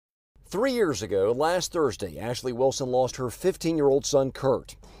3 years ago, last Thursday, Ashley Wilson lost her 15-year-old son,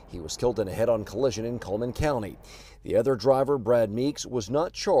 Kurt. He was killed in a head-on collision in Cullman County. The other driver, Brad Meeks, was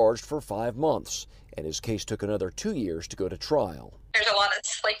not charged for 5 months, and his case took another 2 years to go to trial. There's a lot of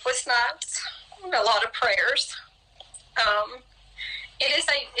sleepless nights, a lot of prayers.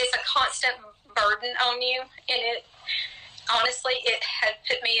 It's a constant burden on you, and honestly, it had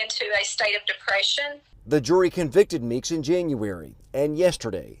put me into a state of depression. The jury convicted Meeks in January, and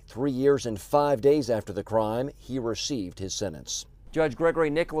yesterday, 3 years and 5 days after the crime, he received his sentence. Judge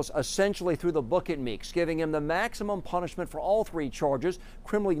Gregory Nicholas essentially threw the book at Meeks, giving him the maximum punishment for all 3 charges: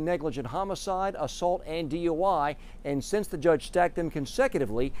 criminally negligent homicide, assault, and DUI. And since the judge stacked them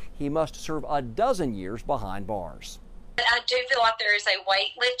consecutively, he must serve a dozen years behind bars. I do feel like there is a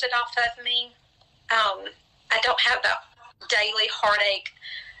weight lifted off of me. I don't have that daily heartache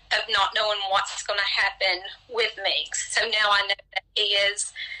of not knowing what's going to happen with Meeks. So now I know that he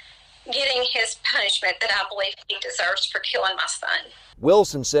is getting his punishment that I believe he deserves for killing my son.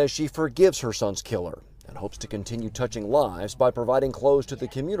 Wilson says she forgives her son's killer and hopes to continue touching lives by providing clothes to the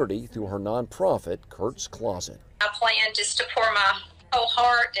community through her nonprofit, Kurt's Closet. I plan just to pour my whole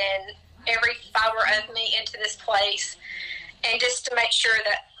heart and every fiber of me into this place, and just to make sure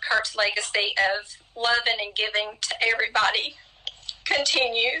that Kurt's legacy of loving and giving to everybody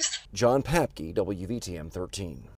continues. John Papke, WVTM 13.